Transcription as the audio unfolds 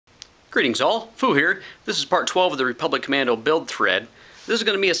Greetings all, Fu here. This is part 12 of the Republic Commando build thread. This is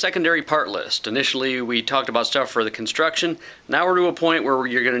going to be a secondary part list. Initially we talked about stuff for the construction. Now we're to a point where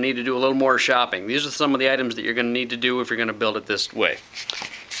you're going to need to do a little more shopping. These are some of the items that you're going to need to do if you're going to build it this way.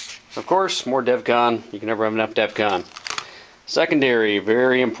 Of course, more Devcon. You can never have enough Devcon. Secondary,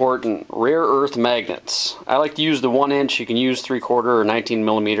 very important, rare earth magnets. I like to use the 1 inch. You can use 3/4 or 19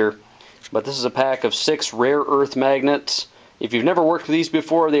 millimeter. But this is a pack of 6 rare earth magnets. If you've never worked with these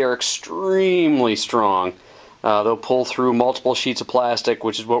before, they are extremely strong. They'll pull through multiple sheets of plastic,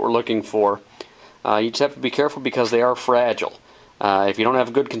 which is what we're looking for. You just have to be careful because they are fragile. If you don't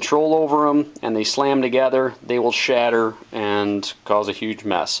have good control over them and they slam together, they will shatter and cause a huge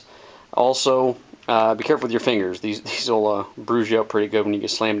mess. Also, be careful with your fingers. These will bruise you up pretty good when you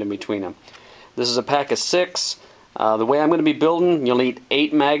get slammed in between them. This is a pack of 6. The way I'm going to be building, you'll need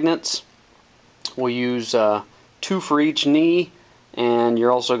 8 magnets. We'll use 2 for each knee, and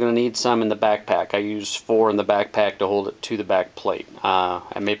you're also going to need some in the backpack. I use 4 in the backpack to hold it to the back plate.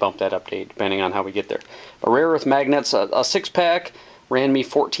 I may bump that up to 8 depending on how we get there. But rare earth magnets, a 6-pack ran me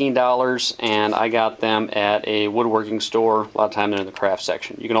 $14, and I got them at a woodworking store. A lot of time they're in the craft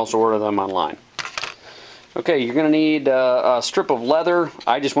section. You can also order them online. Okay, you're going to need a strip of leather.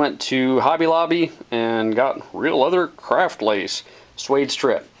 I just went to Hobby Lobby and got real leather craft lace suede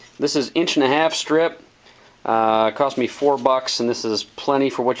strip. This is 1.5 inch strip. It cost me $4, and this is plenty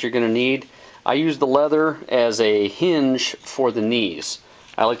for what you're going to need. I use the leather as a hinge for the knees.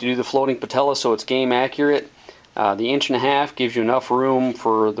 I like to do the floating patella so it's game accurate. The 1.5 inch gives you enough room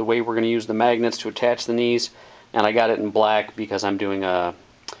for the way we're going to use the magnets to attach the knees, and I got it in black because I'm doing an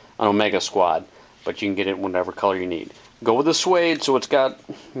Omega squad, but you can get it in whatever color you need. Go with the suede so it's got,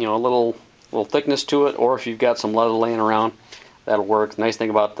 you know, a little thickness to it, or if you've got some leather laying around, that'll work. The nice thing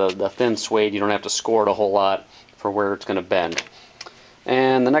about the thin suede, you don't have to score it a whole lot for where it's going to bend.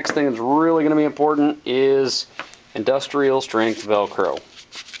 And the next thing that's really going to be important is industrial strength Velcro.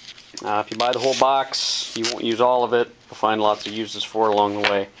 If you buy the whole box, you won't use all of it. You'll find lots of uses for it along the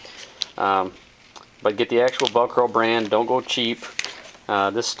way. But get the actual Velcro brand. Don't go cheap.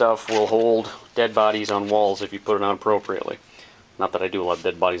 This stuff will hold dead bodies on walls if you put it on appropriately. Not that I do a lot of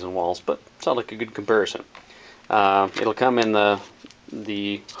dead bodies on walls, but it sounds like a good comparison. It'll come in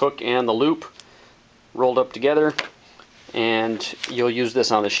the hook and the loop rolled up together, and you'll use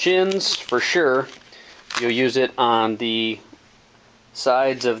this on the shins for sure. You'll use it on the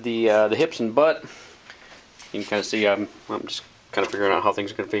sides of the hips and butt. You can kind of see I'm just kind of figuring out how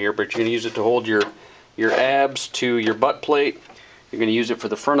things are going to fit here, but you're going to use it to hold your abs to your butt plate. You're going to use it for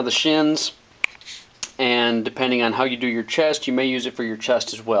the front of the shins, and depending on how you do your chest, you may use it for your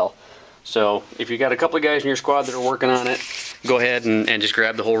chest as well. So if you got a couple of guys in your squad that are working on it, go ahead and just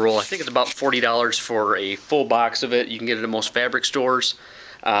grab the whole roll. I think it's about $40 for a full box of it. You can get it at most fabric stores.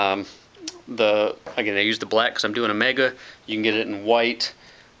 Again, I use the black because I'm doing a Mega. You can get it in white.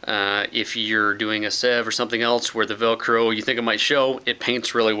 If you're doing a Sev or something else where the Velcro you think it might show, it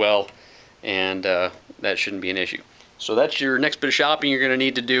paints really well, and that shouldn't be an issue. So that's your next bit of shopping you're going to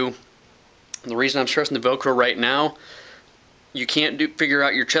need to do. And the reason I'm stressing the Velcro right now, you can't figure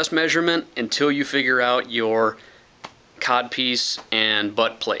out your chest measurement until you figure out your codpiece and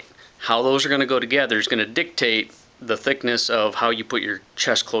butt plate. How those are going to go together is going to dictate the thickness of how you put your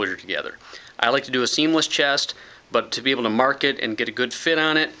chest closure together. I like to do a seamless chest, but to be able to mark it and get a good fit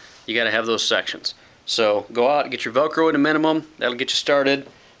on it, you got to have those sections. So go out and get your Velcro at a minimum. That'll get you started,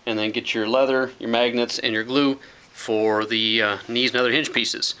 and then get your leather, your magnets, and your glue for the knees and other hinge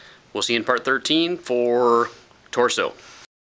pieces. We'll see you in part 13 for torso.